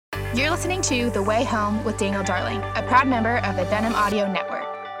You're listening to The Way Home with Daniel Darling, a proud member of the Denim Audio Network.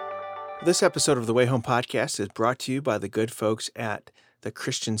 This episode of The Way Home podcast is brought to you by the good folks at the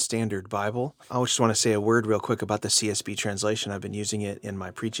Christian Standard Bible. I just want to say a word real quick about the CSB translation. I've been using it in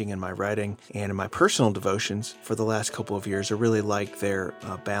my preaching and my writing and in my personal devotions for the last couple of years. I really like their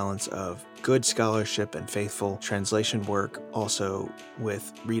balance of good scholarship and faithful translation work, also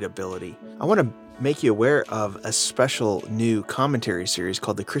with readability. I want to make you aware of a special new commentary series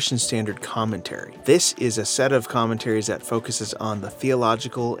called the Christian Standard Commentary. This is a set of commentaries that focuses on the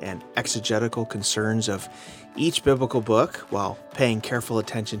theological and exegetical concerns of each biblical book while paying careful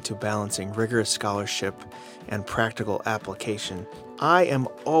attention to balancing rigorous scholarship and practical application. I am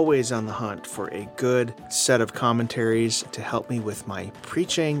always on the hunt for a good set of commentaries to help me with my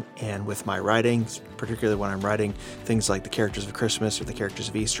preaching and with my writing, particularly when I'm writing things like the characters of Christmas or the characters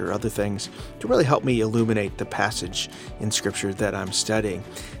of Easter or other things, to really help me illuminate the passage in Scripture that I'm studying.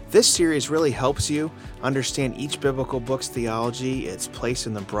 This series really helps you understand each biblical book's theology, its place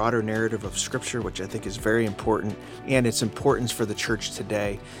in the broader narrative of Scripture, which I think is very important, and its importance for the church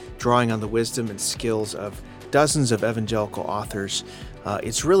today, drawing on the wisdom and skills of dozens of evangelical authors.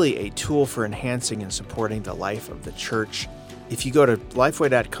 It's really a tool for enhancing and supporting the life of the church. If you go to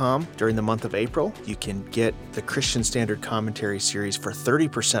lifeway.com during the month of April, you can get the Christian Standard Commentary series for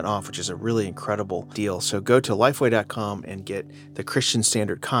 30% off, which is a really incredible deal. So go to lifeway.com and get the Christian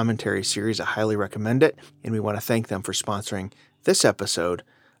Standard Commentary series. I highly recommend it, and we want to thank them for sponsoring this episode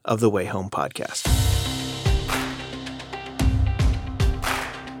of the Way Home podcast.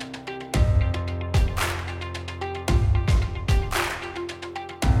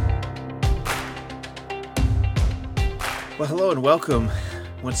 Well, hello and welcome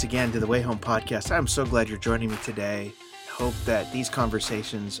once again to the Way Home podcast. I'm so glad you're joining me today. I hope that these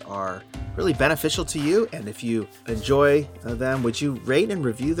conversations are really beneficial to you. And if you enjoy them, would you rate and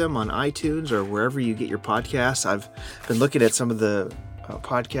review them on iTunes or wherever you get your podcasts? I've been looking at some of the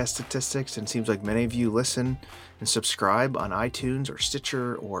podcast statistics, and it seems like many of you listen and subscribe on iTunes or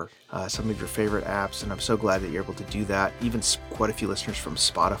Stitcher or some of your favorite apps. And I'm so glad that you're able to do that. Even quite a few listeners from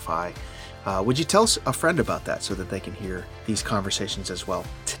Spotify. Would you tell a friend about that so that they can hear these conversations as well?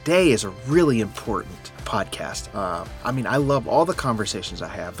 Today is a really important podcast. I love all the conversations I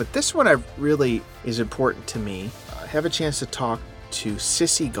have, but this one really is important to me. I have a chance to talk to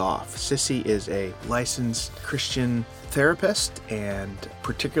Sissy Goff. Sissy is a licensed Christian therapist and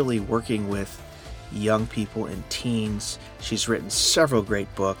particularly working with young people and teens. She's written several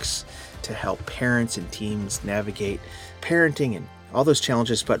great books to help parents and teens navigate parenting and all those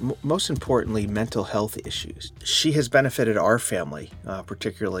challenges, but most importantly, mental health issues. She has benefited our family,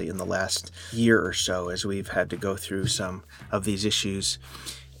 particularly in the last year or so, as we've had to go through some of these issues.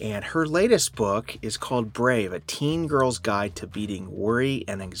 And her latest book is called Brave, A Teen Girl's Guide to Beating Worry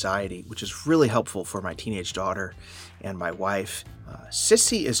and Anxiety, which is really helpful for my teenage daughter and my wife.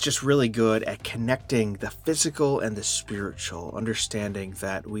 Sissy is just really good at connecting the physical and the spiritual, understanding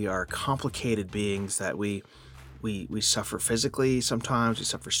that we are complicated beings, that we suffer physically sometimes, we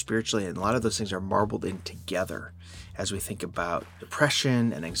suffer spiritually, and a lot of those things are marbled in together as we think about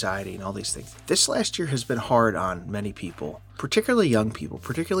depression and anxiety and all these things. This last year has been hard on many people, particularly young people,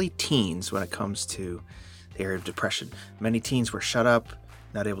 particularly teens when it comes to the area of depression. Many teens were shut up,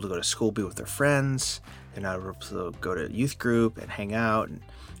 not able to go to school, be with their friends, they're not able to go to youth group and hang out, and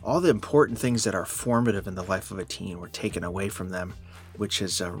all the important things that are formative in the life of a teen were taken away from them, which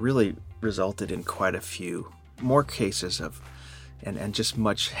has really resulted in quite a few more cases of and just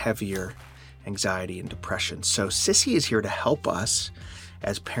much heavier anxiety and depression. So Sissy is here to help us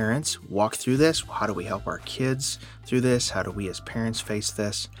as parents walk through this. How do we help our kids through this? How do we as parents face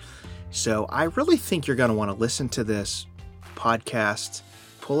this? So I really think you're going to want to listen to this podcast,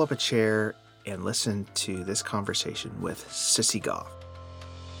 pull up a chair, and listen to this conversation with Sissy Goff.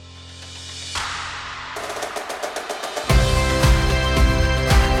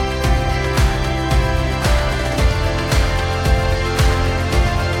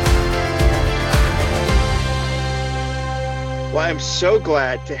 Well, I'm so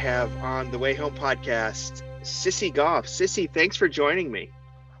glad to have on the Way Home podcast, Sissy Goff. Sissy, thanks for joining me.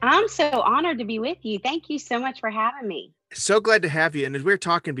 I'm so honored to be with you. Thank you so much for having me. So glad to have you. And as we were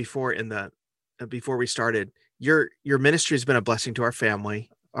talking before before we started, your ministry has been a blessing to our family.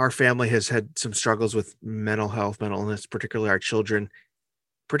 Our family has had some struggles with mental health, mental illness, particularly our children,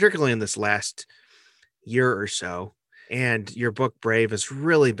 particularly in this last year or so. And your book, Brave, has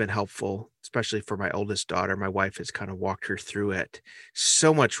really been helpful, especially for my oldest daughter. My wife has kind of walked her through it.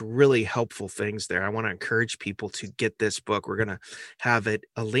 So much really helpful things there. I want to encourage people to get this book. We're going to have a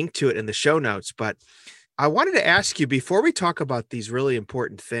link to it in the show notes, but I wanted to ask you before we talk about these really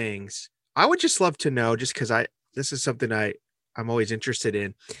important things, I would just love to know, just because this is something I'm always interested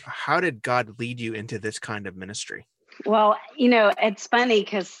in. How did God lead you into this kind of ministry? Well, it's funny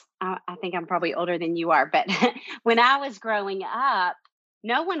because I think I'm probably older than you are, but when I was growing up,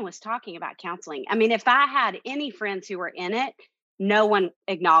 no one was talking about counseling. I mean, if I had any friends who were in it, no one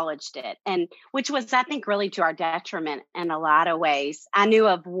acknowledged it. And which was, I think, really to our detriment in a lot of ways.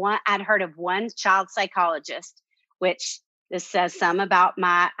 I'd heard of one child psychologist, which this says some about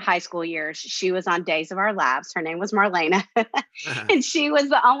my high school years. She was on Days of Our Lives. Her name was Marlena. And she was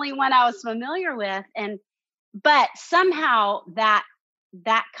the only one I was familiar with. But somehow that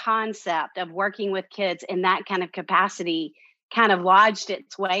concept of working with kids in that kind of capacity kind of lodged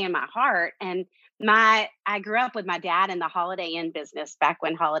its way in my heart. And I grew up with my dad in the Holiday Inn business back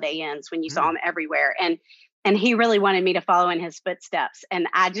when Holiday Inns, when you saw Mm. them everywhere. And he really wanted me to follow in his footsteps. And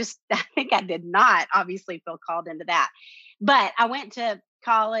I think I did not obviously feel called into that. But I went to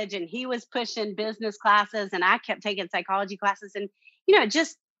college and he was pushing business classes and I kept taking psychology classes. And,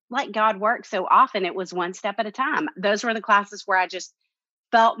 just like God works so often, it was one step at a time. Those were the classes where I just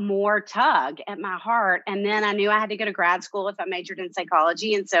felt more tug at my heart. And then I knew I had to go to grad school if I majored in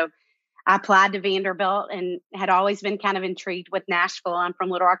psychology. And so I applied to Vanderbilt and had always been kind of intrigued with Nashville. I'm from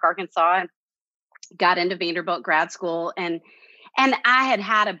Little Rock, Arkansas, and got into Vanderbilt grad school. And I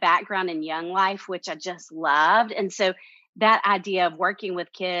had a background in young life, which I just loved. And so that idea of working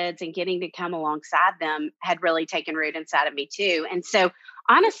with kids and getting to come alongside them had really taken root inside of me too. And so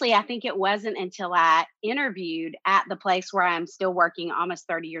honestly, I think it wasn't until I interviewed at the place where I'm still working almost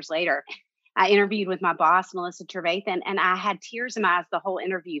 30 years later. I interviewed with my boss, Melissa Trevathan, and I had tears in my eyes the whole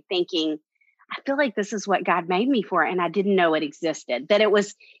interview thinking, I feel like this is what God made me for. And I didn't know it existed, that it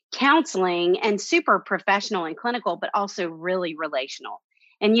was counseling and super professional and clinical, but also really relational.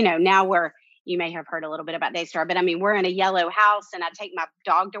 And, now you may have heard a little bit about Daystar, but I mean, we're in a yellow house and I take my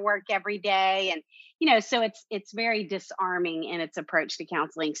dog to work every day. And, so it's very disarming in its approach to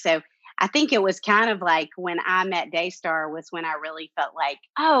counseling. So I think it was kind of like when I met Daystar was when I really felt like,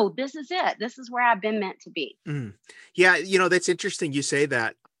 oh, this is it. This is where I've been meant to be. Mm. Yeah, that's interesting you say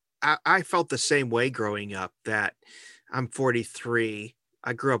that. I felt the same way growing up, that I'm 43.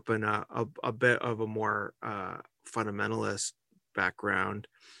 I grew up in a bit of a more fundamentalist background,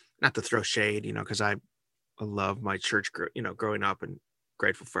 not to throw shade, because I love my church, growing up and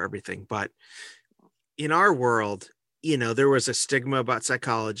grateful for everything. But in our world, there was a stigma about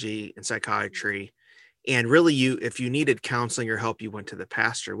psychology and psychiatry. And really, if you needed counseling or help, you went to the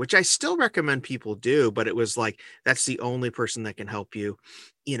pastor, which I still recommend people do. But it was like, that's the only person that can help you,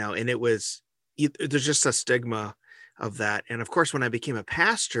 and there's just a stigma of that. And of course, when I became a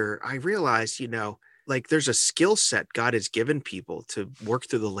pastor, I realized, like there's a skill set God has given people to work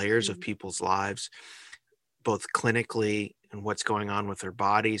through the layers of people's lives, both clinically and what's going on with their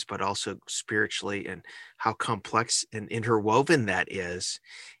bodies, but also spiritually, and how complex and interwoven that is.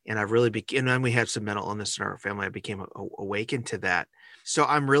 And I really and then we had some mental illness in our family. I became awakened to that. So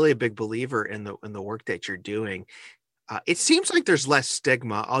I'm really a big believer in the work that you're doing. It seems like there's less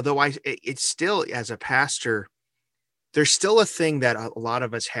stigma, although it's still, as a pastor, there's still a thing that a lot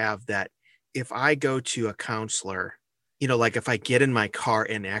of us have, that if I go to a counselor, like if I get in my car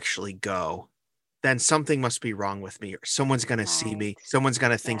and actually go, then something must be wrong with me, or someone's going to see me. Someone's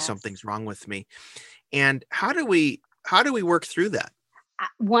going to think Yes. something's wrong with me. And how do we work through that?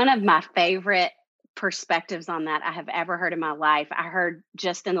 One of my favorite perspectives on that I have ever heard in my life, I heard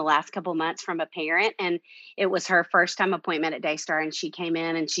just in the last couple of months from a parent, and it was her first time appointment at Daystar. And she came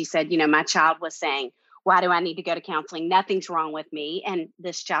in and she said, my child was saying, why do I need to go to counseling? Nothing's wrong with me. And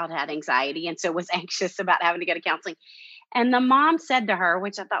this child had anxiety and so was anxious about having to go to counseling. And the mom said to her,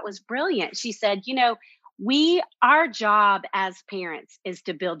 which I thought was brilliant, she said, our job as parents is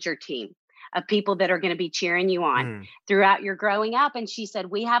to build your team of people that are going to be cheering you on throughout your growing up. And she said,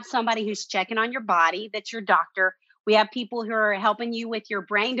 we have somebody who's checking on your body, that's your doctor. We have people who are helping you with your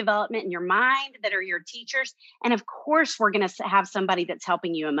brain development and your mind, that are your teachers. And of course, we're going to have somebody that's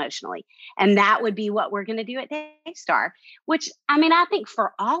helping you emotionally. And that would be what we're going to do at Daystar, which, I think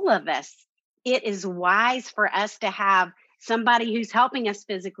for all of us, it is wise for us to have somebody who's helping us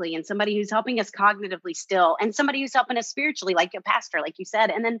physically, and somebody who's helping us cognitively still, and somebody who's helping us spiritually, like a pastor, like you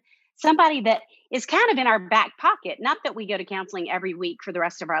said, and then somebody that is kind of in our back pocket. Not that we go to counseling every week for the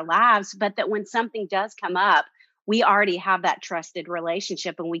rest of our lives, but that when something does come up, we already have that trusted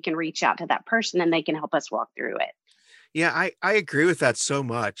relationship and we can reach out to that person and they can help us walk through it. Yeah, I agree with that so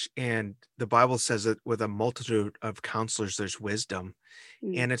much. And the Bible says that with a multitude of counselors, there's wisdom.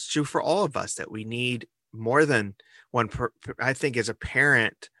 And it's true for all of us, that we need more than one. I think as a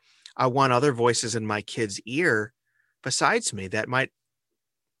parent, I want other voices in my kid's ear besides me that might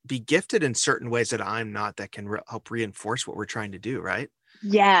be gifted in certain ways that I'm not, that can help reinforce what we're trying to do, right?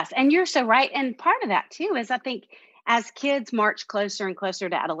 Yes. And you're so right. And part of that too is I think as kids march closer and closer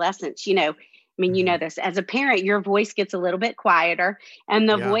to adolescence, I mean, you Hmm. know this as a parent, your voice gets a little bit quieter and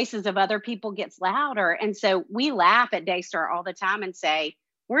the Yeah. voices of other people gets louder. And so we laugh at Daystar all the time and say,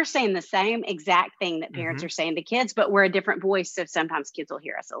 we're saying the same exact thing that parents Hmm. are saying to kids, but we're a different voice. So sometimes kids will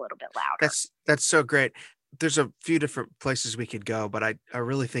hear us a little bit louder. That's so great. There's a few different places we could go, but I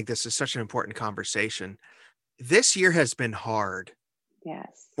really think this is such an important conversation. This year has been hard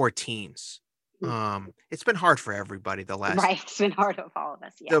Yes. for teens. Mm. It's been hard for everybody the last, Right. It's been hard of all of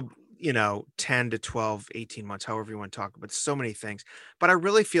us. Yeah. the 10 to 12, 18 months, however you want to talk about so many things. But I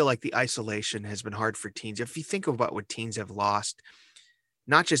really feel like the isolation has been hard for teens. If you think about what teens have lost,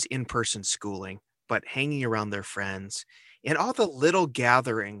 not just in-person schooling, but hanging around their friends and all the little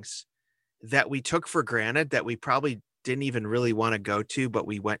gatherings that we took for granted that we probably didn't even really want to go to, but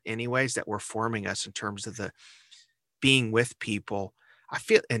we went anyways, that were forming us in terms of the being with people. I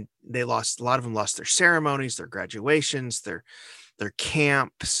feel, and a lot of them lost their ceremonies, their graduations, their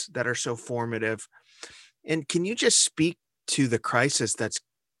camps that are so formative. And can you just speak to the crisis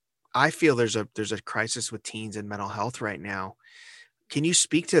I feel there's a crisis with teens and mental health right now. Can you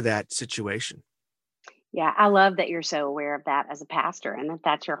speak to that situation? Yeah, I love that you're so aware of that as a pastor and that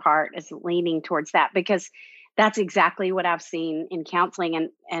that's your heart is leaning towards that because that's exactly what I've seen in counseling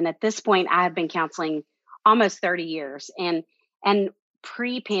and at this point I have been counseling almost 30 years and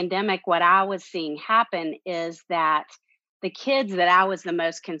pre-pandemic what I was seeing happen is that the kids that I was the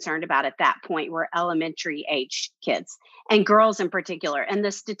most concerned about at that point were elementary age kids and girls in particular. And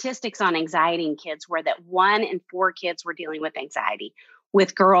the statistics on anxiety in kids were that 1 in 4 kids were dealing with anxiety,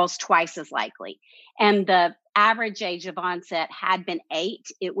 with girls twice as likely and the average age of onset had been 8,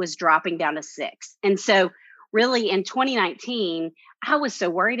 it was dropping down to 6. And so, really, in 2019, I was so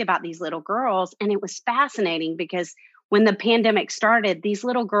worried about these little girls. And it was fascinating because when the pandemic started, these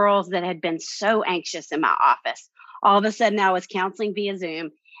little girls that had been so anxious in my office, all of a sudden I was counseling via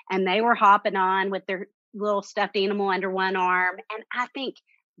Zoom and they were hopping on with their little stuffed animal under one arm. And I think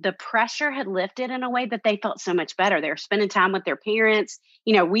the pressure had lifted in a way that they felt so much better. They were spending time with their parents.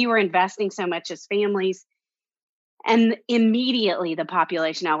 We were investing so much as families. And immediately the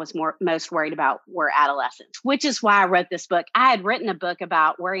population I was most worried about were adolescents, which is why I wrote this book. I had written a book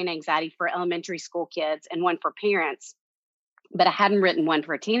about worry and anxiety for elementary school kids and one for parents, but I hadn't written one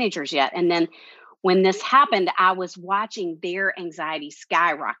for teenagers yet. And then when this happened, I was watching their anxiety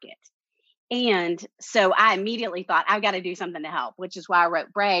skyrocket. And so I immediately thought, I've got to do something to help, which is why I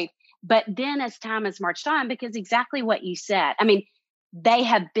wrote Brave. But then as time has marched on, because exactly what you said, I mean, they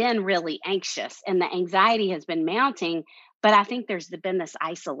have been really anxious and the anxiety has been mounting. But I think there's been this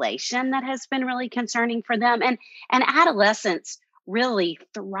isolation that has been really concerning for them. And adolescents really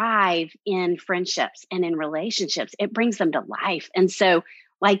thrive in friendships and in relationships. It brings them to life. And so,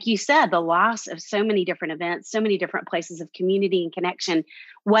 like you said, the loss of so many different events, so many different places of community and connection.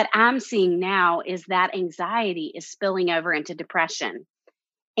 What I'm seeing now is that anxiety is spilling over into depression.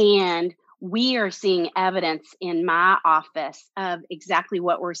 And we are seeing evidence in my office of exactly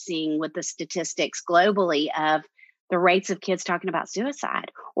what we're seeing with the statistics globally of the rates of kids talking about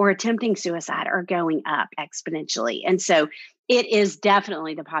suicide or attempting suicide are going up exponentially. And so it is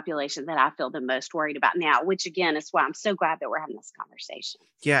definitely the population that I feel the most worried about now, which again is why I'm so glad that we're having this conversation.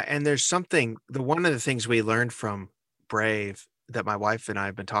 Yeah, and there's something the one of the things we learned from Brave that my wife and I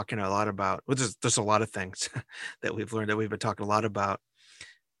have been talking a lot about, well, there's a lot of things that we've learned that we've been talking a lot about.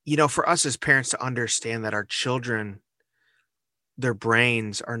 For us as parents to understand that our children, their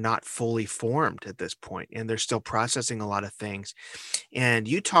brains are not fully formed at this point, and they're still processing a lot of things. And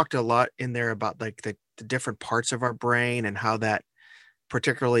you talked a lot in there about like the different parts of our brain and how that,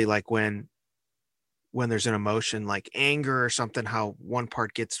 particularly like when there's an emotion like anger or something, how one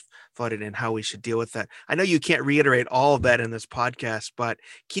part gets flooded and how we should deal with that. I know you can't reiterate all of that in this podcast, but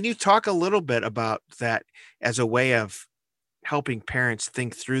can you talk a little bit about that as a way of helping parents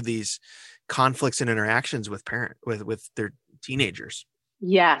think through these conflicts and interactions with their teenagers?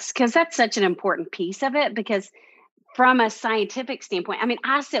 Yes, because that's such an important piece of it. Because from a scientific standpoint, I mean,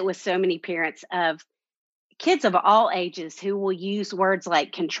 I sit with so many parents of kids of all ages who will use words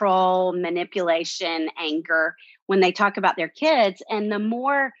like control, manipulation, anger when they talk about their kids. And the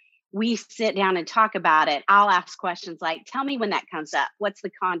more we sit down and talk about it, I'll ask questions like, tell me when that comes up. What's the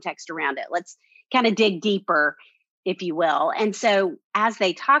context around it? Let's kind of dig deeper, if you will. And so as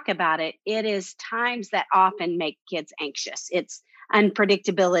they talk about it, it is times that often make kids anxious. It's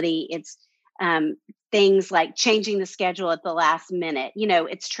unpredictability, it's um, things like changing the schedule at the last minute.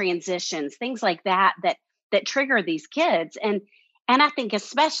 It's transitions, things like that trigger these kids. And I think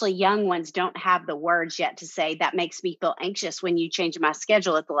especially young ones don't have the words yet to say that makes me feel anxious when you change my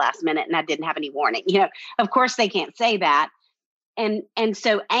schedule at the last minute and I didn't have any warning. Of course they can't say that. And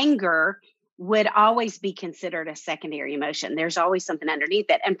so anger would always be considered a secondary emotion. There's always something underneath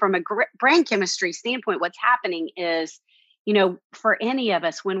it. And from a brain chemistry standpoint, what's happening is, for any of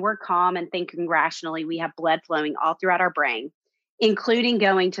us, when we're calm and thinking rationally, we have blood flowing all throughout our brain, including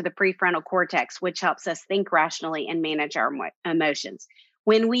going to the prefrontal cortex, which helps us think rationally and manage our emotions.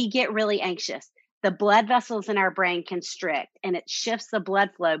 When we get really anxious, the blood vessels in our brain constrict and it shifts the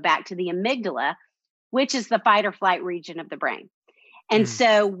blood flow back to the amygdala, which is the fight or flight region of the brain. And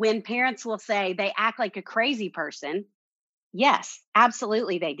so when parents will say they act like a crazy person, yes,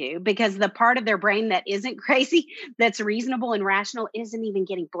 absolutely they do, because the part of their brain that isn't crazy, that's reasonable and rational, isn't even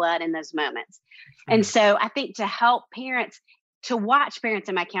getting blood in those moments. And so I think to help parents, to watch parents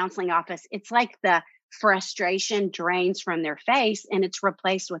in my counseling office, it's like the frustration drains from their face and it's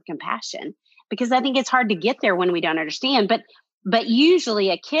replaced with compassion, because I think it's hard to get there when we don't understand. But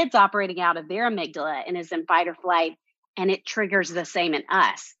usually a kid's operating out of their amygdala and is in fight or flight, and it triggers the same in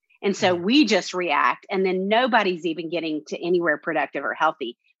us. And so we just react, and then nobody's even getting to anywhere productive or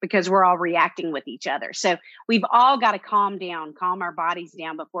healthy because we're all reacting with each other. So we've all got to calm down, calm our bodies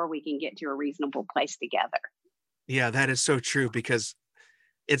down before we can get to a reasonable place together. Yeah, that is so true, because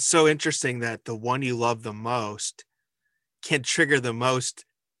it's so interesting that the one you love the most can trigger the most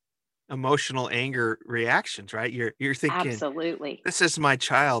emotional anger reactions, right? You're thinking, absolutely, this is my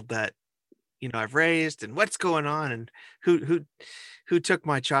child that I've raised, and what's going on, and who took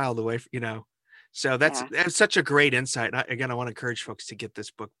my child away from. So that's such a great insight. And I want to encourage folks to get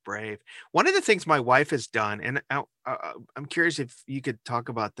this book, Brave. One of the things my wife has done, and I'm curious if you could talk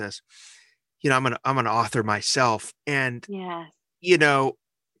about this. I'm an author myself, and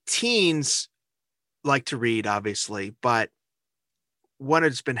teens like to read, obviously, but what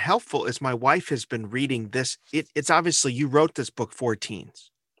has been helpful is my wife has been reading this. It's obviously you wrote this book for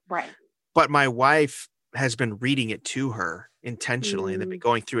teens, right? But my wife has been reading it to her intentionally, and they've been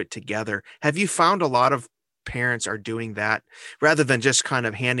going through it together. Have you found a lot of parents are doing that rather than just kind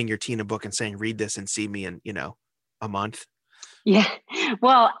of handing your teen a book and saying, read this and see me in, a month? Yeah.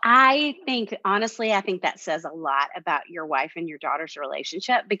 Well, I think that says a lot about your wife and your daughter's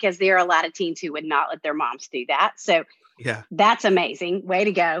relationship, because there are a lot of teens who would not let their moms do that. So yeah, that's amazing. Way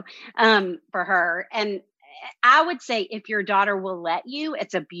to go for her. And I would say if your daughter will let you,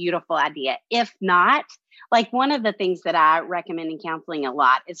 it's a beautiful idea. If not, like one of the things that I recommend in counseling a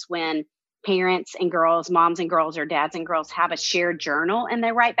lot is when parents and girls, moms and girls, or dads and girls have a shared journal and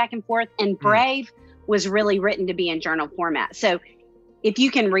they write back and forth. And Brave was really written to be in journal format. So if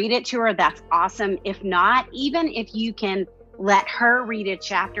you can read it to her, that's awesome. If not, even if you can let her read a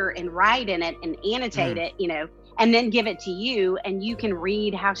chapter and write in it and annotate it, and then give it to you, and you can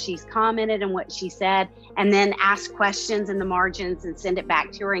read how she's commented and what she said, and then ask questions in the margins and send it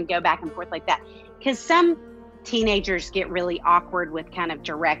back to her and go back and forth like that. Because some teenagers get really awkward with kind of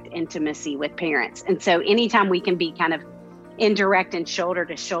direct intimacy with parents. And so anytime we can be kind of indirect and shoulder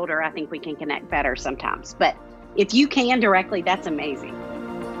to shoulder, I think we can connect better sometimes. But if you can directly, that's amazing.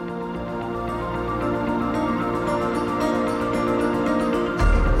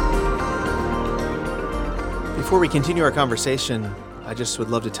 Before we continue our conversation, I just would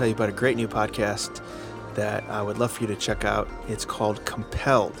love to tell you about a great new podcast that I would love for you to check out. It's called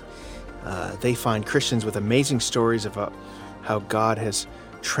Compelled. They find Christians with amazing stories about how God has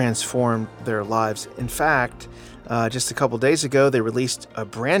transformed their lives. In fact, just a couple days ago, they released a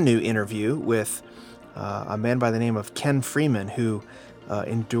brand new interview with a man by the name of Ken Freeman, who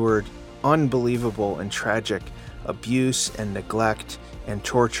endured unbelievable and tragic abuse and neglect and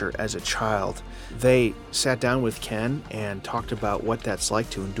torture as a child. They sat down with Ken and talked about what that's like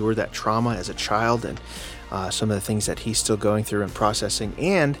to endure that trauma as a child, and some of the things that he's still going through and processing,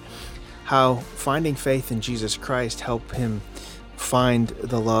 and how finding faith in Jesus Christ helped him find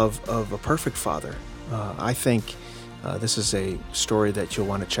the love of a perfect father. I think this is a story that you'll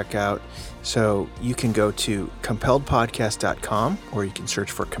want to check out. So you can go to compelledpodcast.com, or you can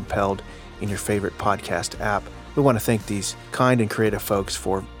search for Compelled in your favorite podcast app. We want to thank these kind and creative folks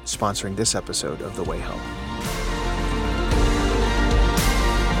for sponsoring this episode of The Way Home.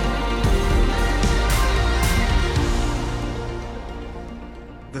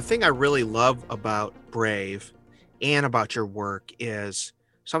 The thing I really love about Brave and about your work is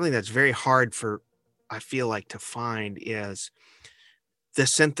something that's very hard for, I feel like, to find, is the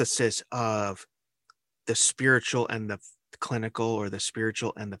synthesis of the spiritual and the clinical or the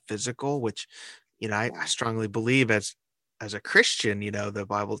spiritual and the physical, which, I Yeah. strongly believe as a Christian, the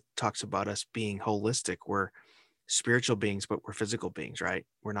Bible talks about us being holistic. We're spiritual beings, but we're physical beings, right?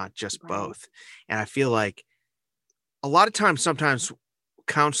 We're not just Right. both. And I feel like a lot of times, sometimes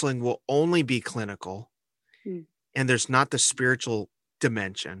counseling will only be clinical Mm. and there's not the spiritual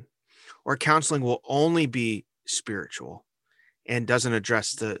dimension, or counseling will only be spiritual and doesn't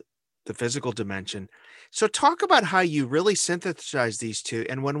address the physical dimension. So talk about how you really synthesize these two.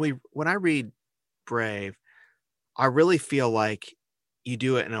 And when I read Brave, I really feel like you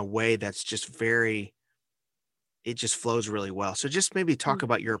do it in a way that's just it just flows really well. So just maybe talk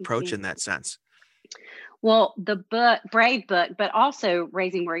about your Thank approach you. in that sense. Well, the book, Brave book, but also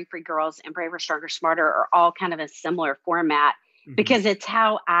Raising Worry-Free Girls and Braver, Stronger, Smarter are all kind of a similar format Mhm. because it's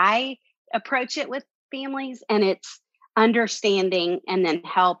how I approach it with families, and it's understanding and then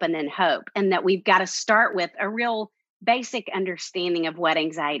help and then hope. And that we've got to start with a real basic understanding of what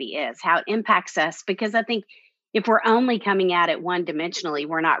anxiety is, how it impacts us, because I think if we're only coming at it one dimensionally,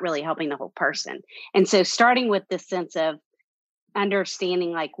 we're not really helping the whole person. And so starting with this sense of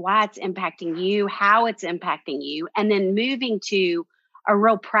understanding like why it's impacting you, how it's impacting you, and then moving to a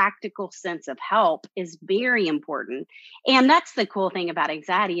real practical sense of help is very important. And that's the cool thing about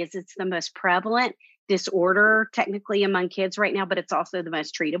anxiety is it's the most prevalent disorder technically among kids right now, but it's also the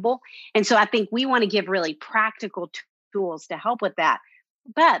most treatable. And so I think we want to give really practical tools to help with that.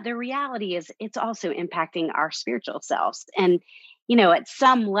 But the reality is it's also impacting our spiritual selves. And at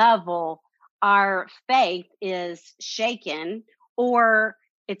some level our faith is shaken, or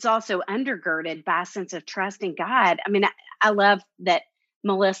it's also undergirded by a sense of trust in God. I mean, I love that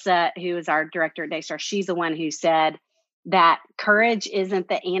Melissa, who is our director at Daystar, she's the one who said that courage isn't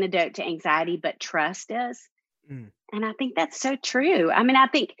the antidote to anxiety, but trust is. Mm. And I think that's so true. I mean, I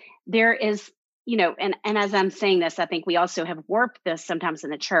think there is, and as I'm saying this, I think we also have warped this sometimes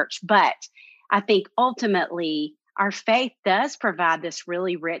in the church, but I think ultimately our faith does provide this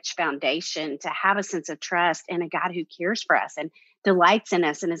really rich foundation to have a sense of trust in a God who cares for us and delights in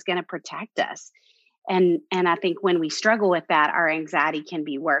us and is going to protect us. And I think when we struggle with that, our anxiety can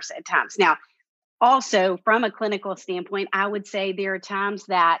be worse at times. Now, also from a clinical standpoint, I would say there are times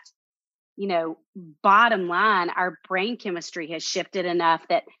that, bottom line, our brain chemistry has shifted enough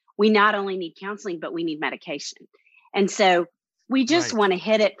that we not only need counseling, but we need medication. And so we just Right. want to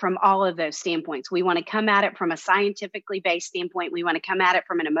hit it from all of those standpoints. We want to come at it from a scientifically based standpoint. We want to come at it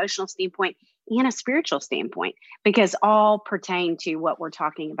from an emotional standpoint and a spiritual standpoint, because all pertain to what we're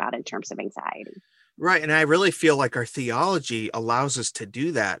talking about in terms of anxiety. Right. And I really feel like our theology allows us to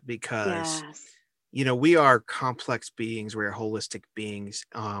do that because, Yes. we are complex beings. We're holistic beings.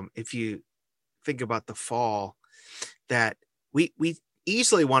 If you think about the fall, that we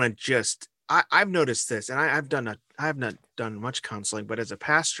easily want to just, I've noticed this, and I have not done much counseling, but as a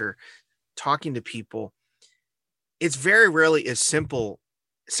pastor talking to people, it's very rarely as simple.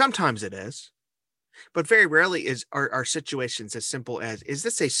 Sometimes it is, but very rarely are situations as simple as, is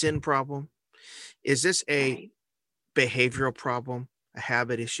this a sin problem? Is this a Right. behavioral problem, a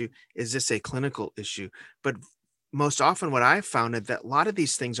habit issue? Is this a clinical issue? But most often what I've found is that a lot of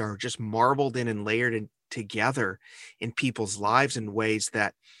these things are just marbled in and layered in together in people's lives in ways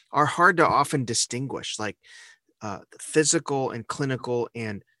that are hard to often distinguish, like physical and clinical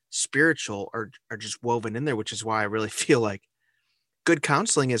and spiritual are just woven in there, which is why I really feel like good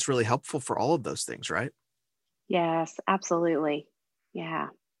counseling is really helpful for all of those things, right? Yes, absolutely. Yeah.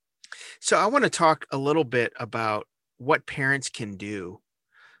 So I want to talk a little bit about what parents can do,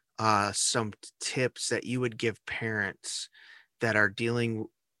 some tips that you would give parents that are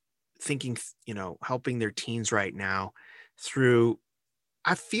thinking, helping their teens right now through.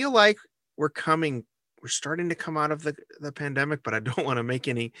 I feel like we're starting to come out of the pandemic, but I don't want to make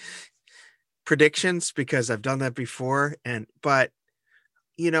any predictions because I've done that before. But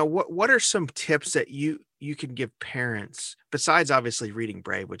what are some tips that you can give parents besides obviously reading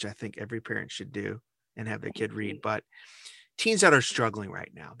Brave, which I think every parent should do and have their Thank kid read, you. but teens that are struggling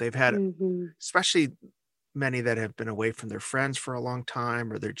right now, they've had, Hmm. especially many that have been away from their friends for a long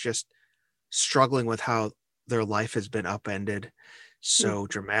time, or they're just struggling with how their life has been upended so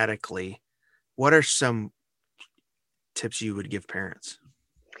dramatically. What are some tips you would give parents?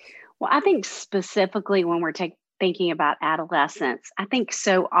 Well, I think specifically when we're thinking about adolescence, I think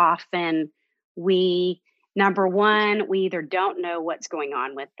so often we, number one, we either don't know what's going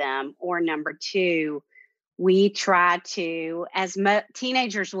on with them, or number two, we try to,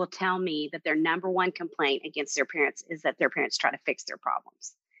 teenagers will tell me that their number one complaint against their parents is that their parents try to fix their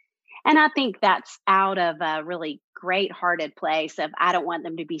problems. And I think that's out of a really great hearted place of, I don't want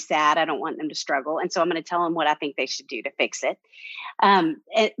them to be sad. I don't want them to struggle. And so I'm going to tell them what I think they should do to fix it.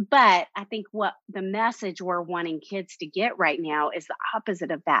 But I think what the message we're wanting kids to get right now is the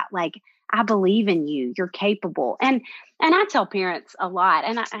opposite of that. Like, I believe in you. You're capable. And I tell parents a lot,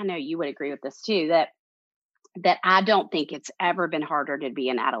 and I know you would agree with this too, that I don't think it's ever been harder to be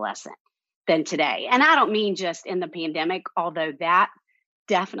an adolescent than today. And I don't mean just in the pandemic, although that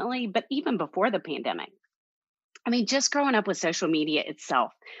definitely, but even before the pandemic. I mean, just growing up with social media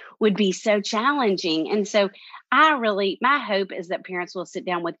itself would be so challenging. And so my hope is that parents will sit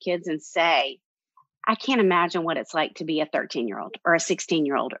down with kids and say, I can't imagine what it's like to be a 13-year-old or a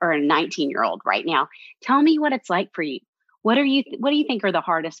 16-year-old or a 19-year-old right now. Tell me what it's like for you. What do you think are the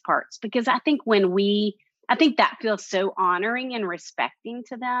hardest parts? Because I think I think that feels so honoring and respecting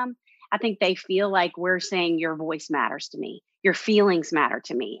to them. I think they feel like we're saying your voice matters to me. Your feelings matter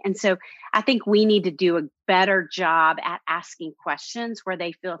to me. And so I think we need to do a better job at asking questions where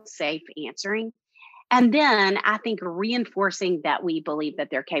they feel safe answering. And then I think reinforcing that we believe that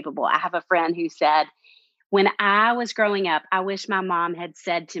they're capable. I have a friend who said, when I was growing up, I wish my mom had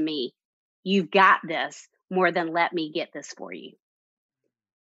said to me, you've got this, more than let me get this for you.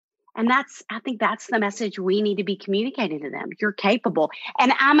 And I think that's the message we need to be communicating to them. You're capable.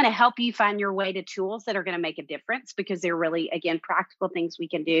 And I'm going to help you find your way to tools that are going to make a difference, because they're really, again, practical things we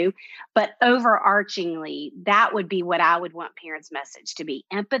can do. But overarchingly, that would be what I would want parents' message to be: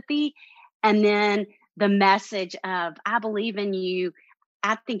 empathy. And then the message of, I believe in you.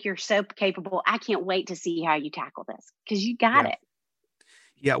 I think you're so capable. I can't wait to see how you tackle this, because you got it.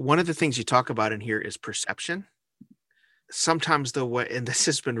 Yeah. One of the things you talk about in here is perception. Sometimes the way, and this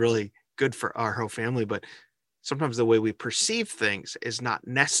has been really good for our whole family, but sometimes the way we perceive things is not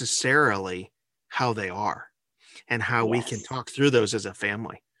necessarily how they are, and how we can talk through those as a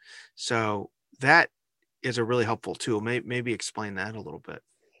family. So that is a really helpful tool. Maybe explain that a little bit.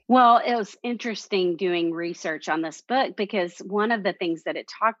 Well, it was interesting doing research on this book, because one of the things that it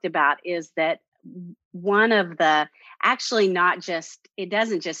talked about is that one of the, actually not just, it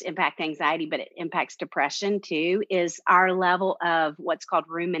doesn't just impact anxiety, but it impacts depression too, is our level of what's called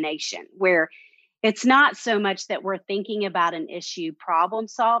rumination, where it's not so much that we're thinking about an issue problem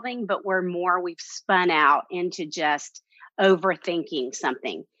solving, but we've spun out into just overthinking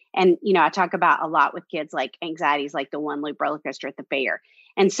something. And, I talk about a lot with kids, like anxiety is like the one loop roller coaster at the fair.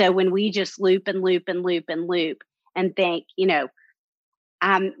 And so when we just loop and loop and loop and loop and think,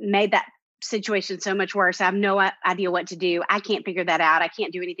 I made that situation so much worse. I have no idea what to do. I can't figure that out. I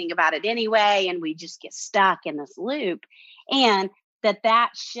can't do anything about it anyway. And we just get stuck in this loop. And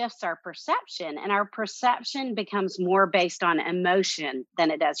that shifts our perception, and our perception becomes more based on emotion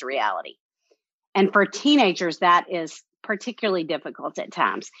than it does reality. And for teenagers, that is particularly difficult at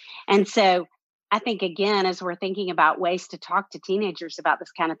times. And so I think, again, as we're thinking about ways to talk to teenagers about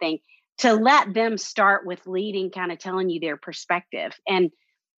this kind of thing, to let them start with leading, kind of telling you their perspective. And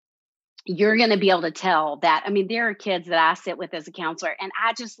you're going to be able to tell that. I mean, there are kids that I sit with as a counselor, and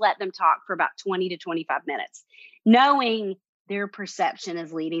I just let them talk for about 20 to 25 minutes, knowing their perception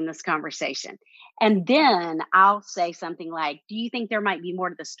is leading this conversation. And then I'll say something like, do you think there might be more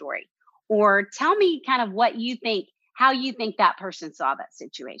to the story? Or tell me kind of what you think, how you think that person saw that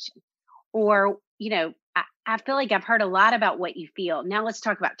situation. Or, I feel like I've heard a lot about what you feel. Now let's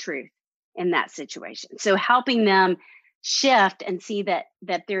talk about truth in that situation. So helping them shift and see that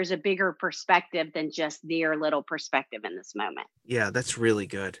there's a bigger perspective than just their little perspective in this moment. Yeah, that's really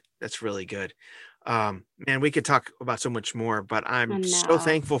good. That's really good. Man, we could talk about so much more, but I'm so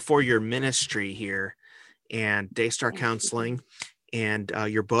thankful for your ministry here and Daystar Counseling and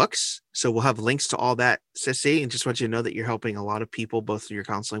your books. So we'll have links to all that, Sissy, and just want you to know that you're helping a lot of people, both through your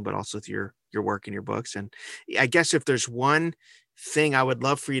counseling, but also with your work and your books. And I guess if there's one thing I would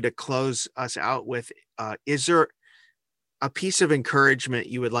love for you to close us out with, is there a piece of encouragement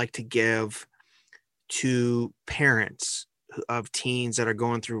you would like to give to parents of teens that are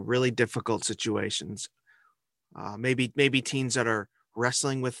going through really difficult situations? Maybe teens that are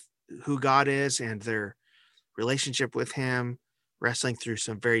wrestling with who God is and their relationship with him, wrestling through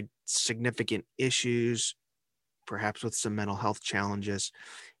some very significant issues, perhaps with some mental health challenges.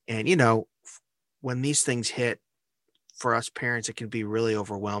 And, when these things hit, for us parents, it can be really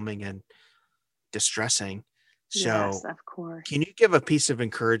overwhelming and distressing. So, yes, of course. Can you give a piece of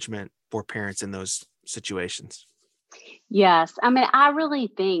encouragement for parents in those situations? Yes. I mean, I really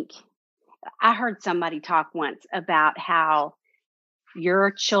think I heard somebody talk once about how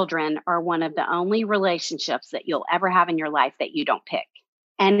your children are one of the only relationships that you'll ever have in your life that you don't pick.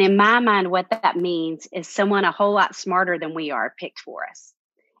 And in my mind, what that means is someone a whole lot smarter than we are picked for us.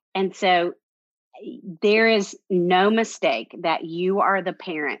 And so there is no mistake that you are the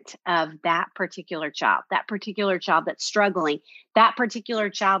parent of that particular child that's struggling, that particular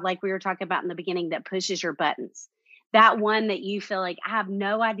child, like we were talking about in the beginning, that pushes your buttons, that one that you feel like, I have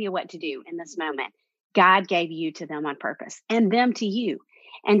no idea what to do in this moment. God gave you to them on purpose and them to you.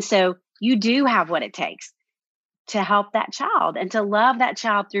 And so you do have what it takes to help that child and to love that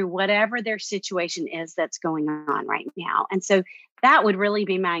child through whatever their situation is that's going on right now. And so that would really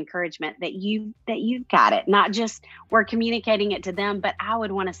be my encouragement, that you've got it. Not just we're communicating it to them, but I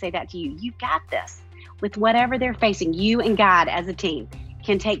would want to say that to you. You've got this. With whatever they're facing, you and God as a team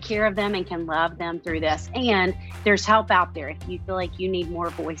can take care of them and can love them through this. And there's help out there if you feel like you need more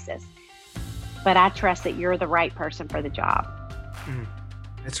voices. But I trust that you're the right person for the job.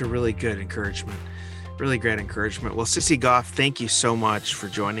 That's a really good encouragement. Really great encouragement. Well, Sissy Goff, thank you so much for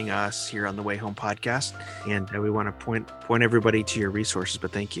joining us here on the Way Home podcast. And we want to point everybody to your resources,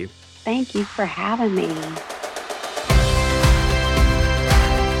 but thank you. Thank you for having me.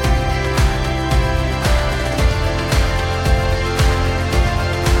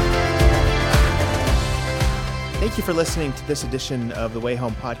 Thank you for listening to this edition of the Way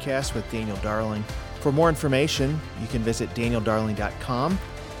Home podcast with Daniel Darling. For more information, you can visit danieldarling.com.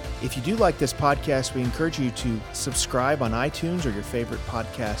 If you do like this podcast, we encourage you to subscribe on iTunes or your favorite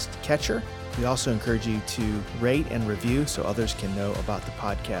podcast catcher. We also encourage you to rate and review so others can know about the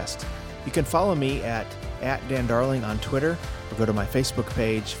podcast. You can follow me at Dan Darling on Twitter, or go to my Facebook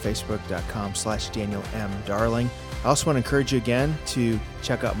page, facebook.com/Daniel M. Darling. I also want to encourage you again to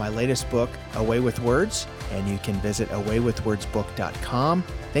check out my latest book, Away with Words, and you can visit awaywithwordsbook.com.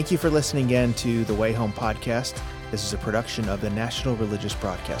 Thank you for listening again to the Way Home podcast. This is a production of the National Religious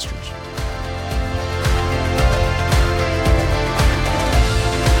Broadcasters.